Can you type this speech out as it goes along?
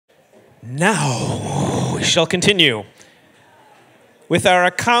Now we shall continue with our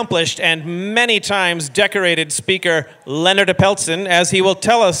accomplished and many times decorated speaker, Leonard Apeltsin, as he will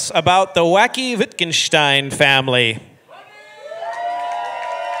tell us about the Wacky Wittgenstein family.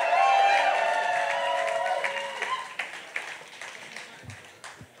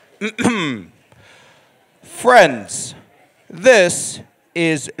 Friends, this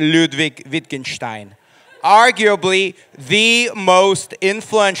is Ludwig Wittgenstein, arguably the most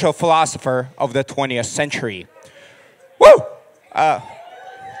influential philosopher of the 20th century. Woo!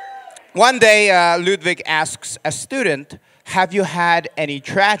 One day, Ludwig asks a student, "Have you had any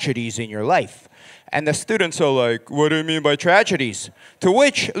tragedies in your life?" And the students are like, "What do you mean by tragedies?" To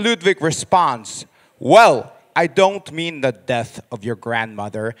which Ludwig responds, "Well, I don't mean the death of your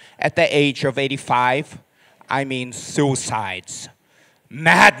grandmother at the age of 85. I mean suicides,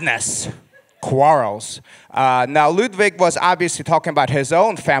 madness, quarrels." Now, Ludwig was obviously talking about his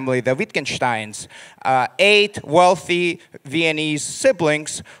own family, the Wittgensteins, 8 wealthy Viennese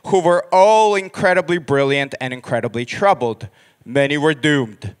siblings who were all incredibly brilliant and incredibly troubled. Many were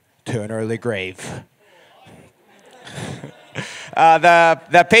doomed to an early grave.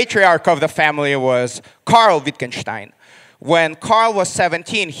 The patriarch of the family was Karl Wittgenstein. When Karl was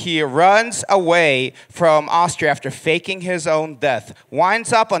 17, he runs away from Austria after faking his own death,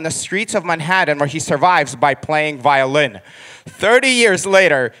 winds up on the streets of Manhattan where he survives by playing violin. 30 years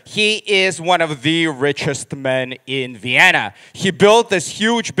later, he is one of the richest men in Vienna. He built this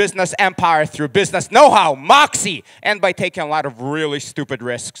huge business empire through business know-how, moxie, and by taking a lot of really stupid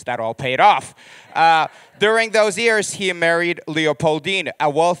risks that all paid off. During those years, he married Leopoldine,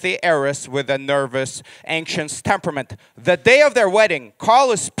 a wealthy heiress with a nervous, anxious temperament. The day of their wedding,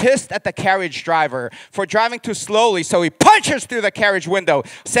 Karl is pissed at the carriage driver for driving too slowly, so he punches through the carriage window,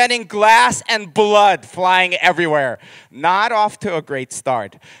 sending glass and blood flying everywhere. Not off to a great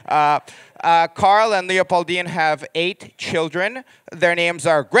start. Karl and Leopoldine have 8 children. Their names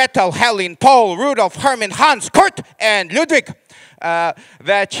are Gretel, Helen, Paul, Rudolf, Hermann, Hans, Kurt, and Ludwig.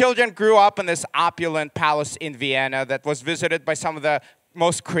 The children grew up in this opulent palace in Vienna that was visited by some of the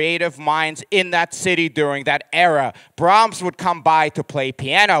most creative minds in that city during that era. Brahms would come by to play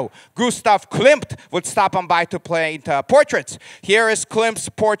piano. Gustav Klimt would stop on by to paint portraits. Here is Klimt's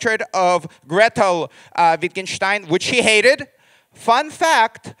portrait of Gretel Wittgenstein, which he hated. Fun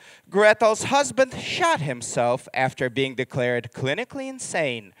fact, Gretel's husband shot himself after being declared clinically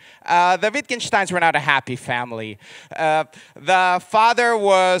insane. The Wittgensteins were not a happy family. The father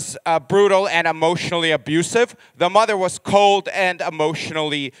was brutal and emotionally abusive. The mother was cold and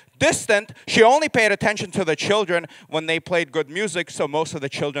emotionally distant. She only paid attention to the children when they played good music, so most of the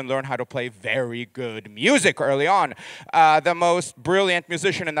children learned how to play very good music early on. The most brilliant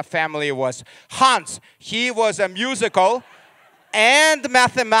musician in the family was Hans. He was a musical and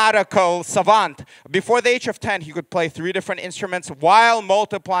mathematical savant. Before the age of 10, he could play 3 different instruments while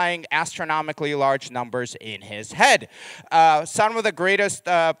multiplying astronomically large numbers in his head. Some of the greatest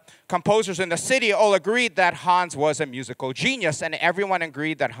composers in the city all agreed that Hans was a musical genius, and everyone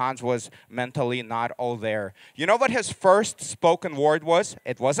agreed that Hans was mentally not all there. You know what his first spoken word was?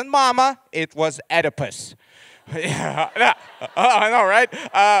 It wasn't mama, it was Oedipus. Yeah, I know, right?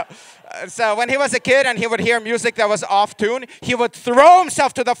 So when he was a kid and he would hear music that was off tune, he would throw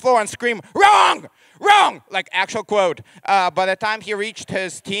himself to the floor and scream, "Wrong! Wrong!" Like actual quote. By the time he reached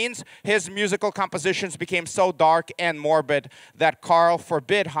his teens, his musical compositions became so dark and morbid that Karl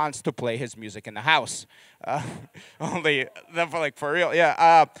forbid Hans to play his music in the house. Only, like for real,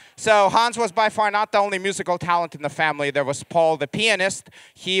 yeah. So Hans was by far not the only musical talent in the family. There was Paul the pianist.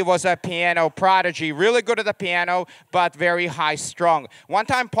 He was a piano prodigy, really good at the piano, but very high-strung. One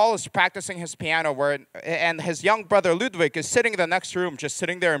time Paul is practicing his piano and his young brother Ludwig is sitting in the next room, just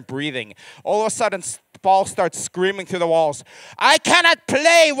sitting there and breathing. All of a sudden, Paul starts screaming through the walls, "I cannot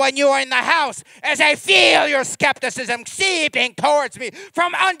play when you are in the house, as I feel your skepticism seeping towards me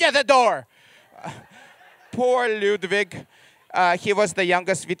from under the door." Poor Ludwig. He was the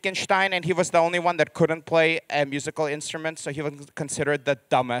youngest Wittgenstein, and he was the only one that couldn't play a musical instrument, so he was considered the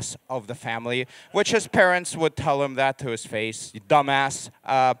dumbest of the family, which his parents would tell him that to his face, "You dumbass."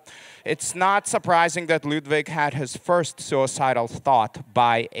 It's not surprising that Ludwig had his first suicidal thought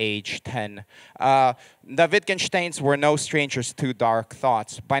by age 10. The Wittgensteins were no strangers to dark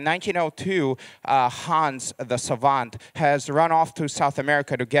thoughts. By 1902, Hans, the savant, has run off to South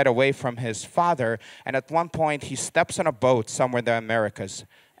America to get away from his father, and at one point he steps on a boat somewhere in the Americas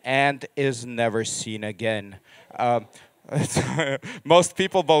and is never seen again. Most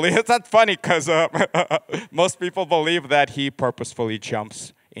people believe, it's not funny because most people believe that he purposefully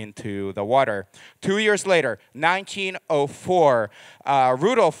jumps into the water. 2 years later, 1904,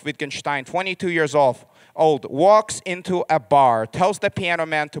 Rudolf Wittgenstein, 22 years old, walks into a bar, tells the piano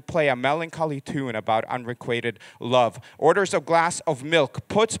man to play a melancholy tune about unrequited love, orders a glass of milk,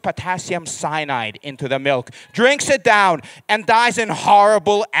 puts potassium cyanide into the milk, drinks it down, and dies in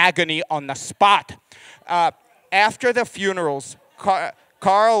horrible agony on the spot. After the funerals,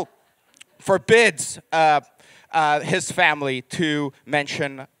 Carl forbids his family to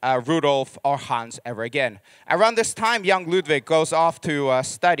mention Rudolf or Hans ever again. Around this time, young Ludwig goes off to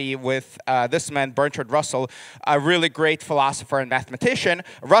study with this man, Bertrand Russell, a really great philosopher and mathematician.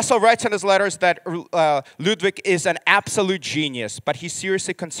 Russell writes in his letters that Ludwig is an absolute genius, but he's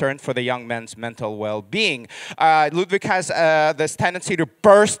seriously concerned for the young man's mental well-being. Ludwig has this tendency to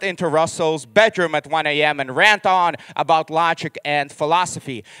burst into Russell's bedroom at 1 a.m. and rant on about logic and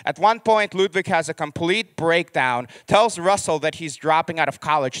philosophy. At one point, Ludwig has a complete breakdown, tells Russell that he's dropping out of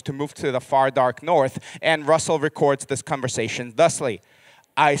college to move to the far dark north, and Russell records this conversation thusly.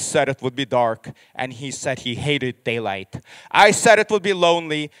 I said it would be dark, and he said he hated daylight. I said it would be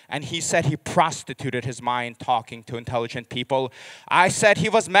lonely, and he said he prostituted his mind talking to intelligent people. I said he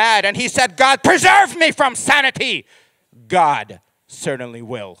was mad, and he said, God preserve me from sanity. God certainly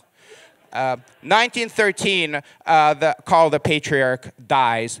will. 1913, Karl the Patriarch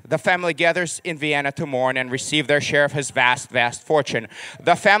dies. The family gathers in Vienna to mourn and receive their share of his vast, vast fortune.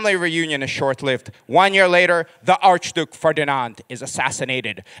 The family reunion is short-lived. 1 year later, the Archduke Ferdinand is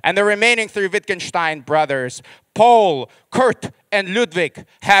assassinated. And the remaining 3 Wittgenstein brothers, Paul, Kurt, and Ludwig,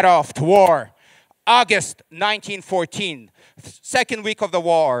 head off to war. August 1914, second week of the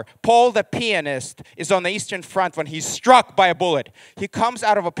war, Paul the pianist is on the Eastern Front when he's struck by a bullet. He comes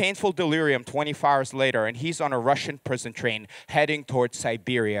out of a painful delirium 24 hours later, and he's on a Russian prison train heading towards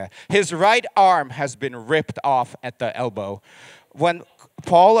Siberia. His right arm has been ripped off at the elbow. When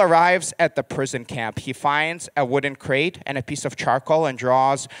Paul arrives at the prison camp, he finds a wooden crate and a piece of charcoal and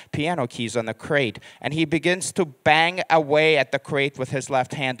draws piano keys on the crate. And he begins to bang away at the crate with his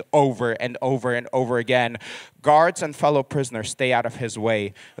left hand over and over and over again. Guards and fellow prisoners stay out of his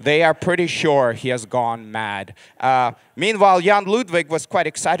way. They are pretty sure he has gone mad. Meanwhile, young Ludwig was quite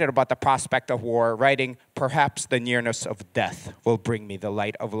excited about the prospect of war, writing, perhaps the nearness of death will bring me the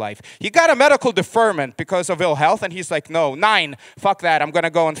light of life. He got a medical deferment because of ill health, and he's like, no, 9, fuck that, I'm going to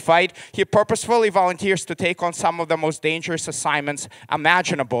go and fight. He purposefully volunteers to take on some of the most dangerous assignments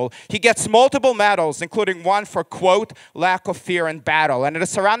imaginable. He gets multiple medals, including one for, quote, lack of fear in battle. And it is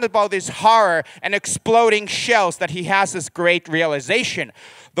surrounded by this horror and exploding shells that he has this great realization.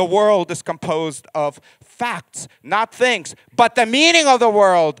 The world is composed of facts, not things. But the meaning of the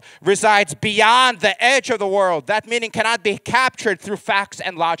world resides beyond the edge of the world. That meaning cannot be captured through facts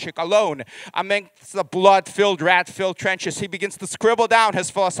and logic alone. Amongst the blood-filled, rat-filled trenches, he begins to scribble down his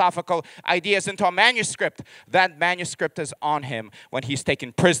philosophical ideas into a manuscript. That manuscript is on him when he's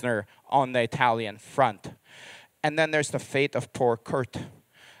taken prisoner on the Italian front. And then there's the fate of poor Kurt,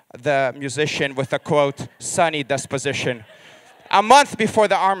 the musician with a, quote, sunny disposition. A month before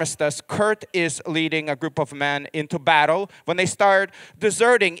the armistice, Kurt is leading a group of men into battle when they start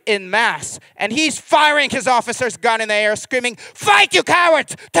deserting in mass. And he's firing his officer's gun in the air, screaming, fight, you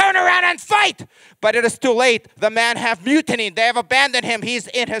cowards! Turn around and fight! But it is too late. The men have mutinied. They have abandoned him. He's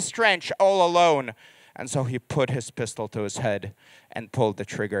in his trench all alone. And so he put his pistol to his head and pulled the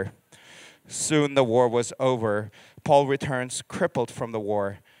trigger. Soon the war was over. Paul returns crippled from the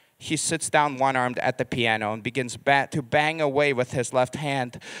war. He sits down one-armed at the piano and begins to bang away with his left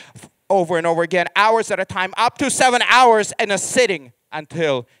hand over and over again, hours at a time, up to 7 hours in a sitting,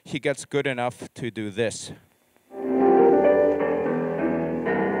 until he gets good enough to do this.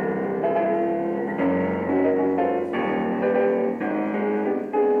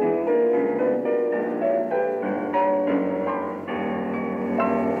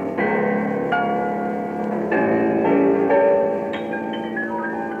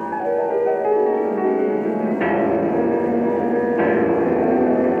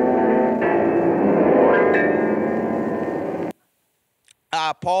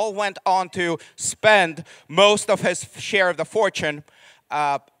 Paul went on to spend most of his share of the fortune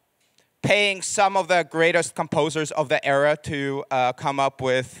paying some of the greatest composers of the era to come up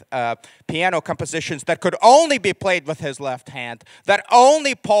with piano compositions that could only be played with his left hand, that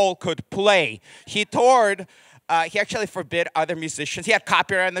only Paul could play. He toured. He actually forbid other musicians. He had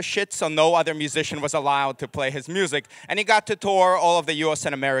copyright on the shit, so no other musician was allowed to play his music. And he got to tour all of the US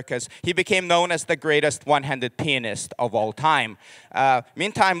and Americas. He became known as the greatest one-handed pianist of all time.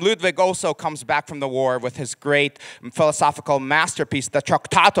 Meantime, Ludwig also comes back from the war with his great philosophical masterpiece, the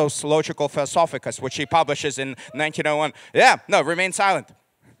Tractatus Logico Philosophicus, which he publishes in 1901. Yeah, no, remain silent.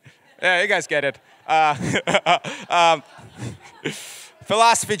 Yeah, you guys get it.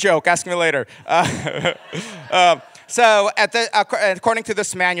 Philosophy joke, ask me later. So, according to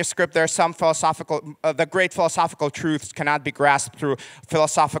this manuscript, there are some the great philosophical truths cannot be grasped through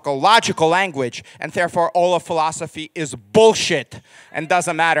philosophical logical language, and therefore all of philosophy is bullshit and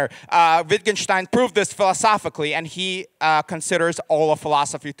doesn't matter. Wittgenstein proved this philosophically, and he considers all of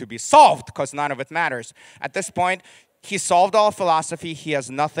philosophy to be solved because none of it matters. At this point, he solved all philosophy. He has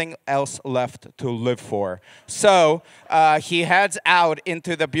nothing else left to live for. So he heads out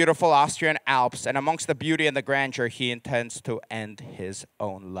into the beautiful Austrian Alps, and amongst the beauty and the grandeur, he intends to end his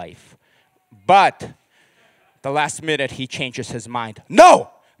own life. But the last minute, he changes his mind.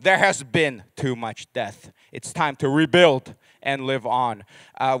 No! There has been too much death. It's time to rebuild and live on.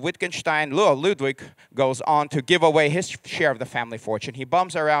 Ludwig goes on to give away his share of the family fortune. He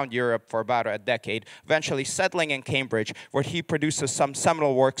bums around Europe for about a decade, eventually settling in Cambridge, where he produces some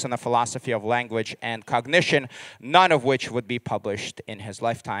seminal works on the philosophy of language and cognition, none of which would be published in his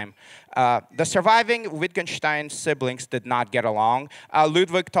lifetime. The surviving Wittgenstein siblings did not get along.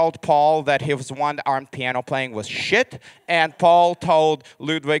 Ludwig told Paul that his one-armed piano playing was shit, and Paul told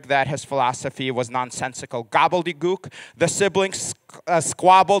Ludwig that his philosophy was nonsensical gobbledygook. The siblings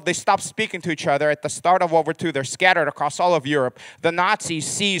squabbled. They stopped speaking to each other. At the start of World War II, they're scattered across all of Europe. The Nazis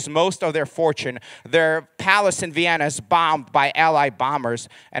seized most of their fortune. Their palace in Vienna is bombed by Allied bombers,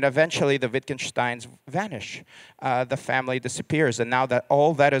 and eventually the Wittgensteins vanish. The family disappears, and now that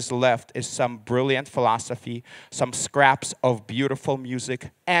all that is left is some brilliant philosophy, some scraps of beautiful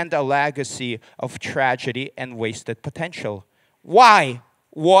music, and a legacy of tragedy and wasted potential. Why?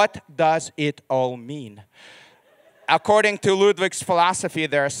 What does it all mean? According to Ludwig's philosophy,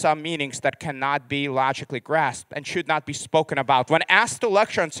 there are some meanings that cannot be logically grasped and should not be spoken about. When asked to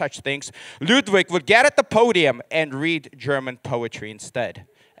lecture on such things, Ludwig would get at the podium and read German poetry instead.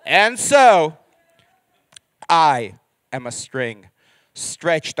 And so, I am a string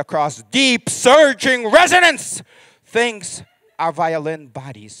stretched across deep, surging resonance. Things are violin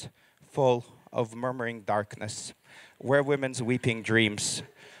bodies full of murmuring darkness, where women's weeping dreams,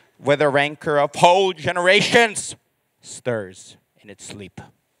 where the rancor of whole generations stirs in its sleep.